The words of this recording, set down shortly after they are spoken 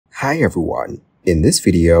Hi everyone, in this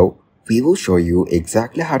video, we will show you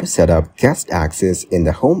exactly how to set up guest access in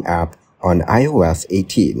the Home app on iOS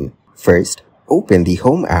 18. First, open the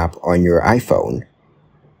Home app on your iPhone.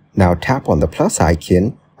 Now tap on the plus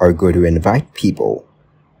icon or go to Invite People.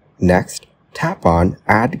 Next, tap on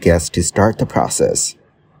Add Guest to start the process.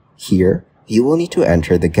 Here, you will need to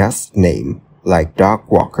enter the guest's name, like Dog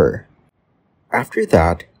Walker. After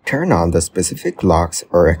that, turn on the specific locks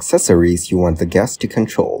or accessories you want the guest to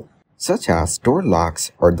control, such as door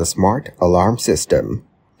locks or the smart alarm system.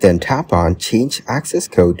 Then tap on Change Access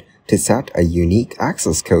Code to set a unique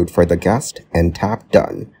access code for the guest and tap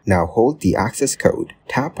Done. Now hold the access code,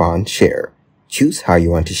 tap on Share, choose how you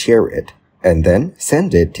want to share it, and then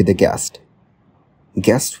send it to the guest.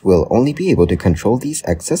 Guests will only be able to control these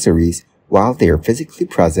accessories while they are physically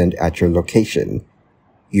present at your location.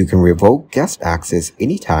 You can revoke guest access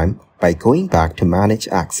anytime by going back to Manage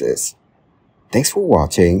Access. Thanks for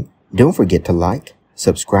watching. Don't forget to like,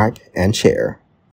 subscribe, and share.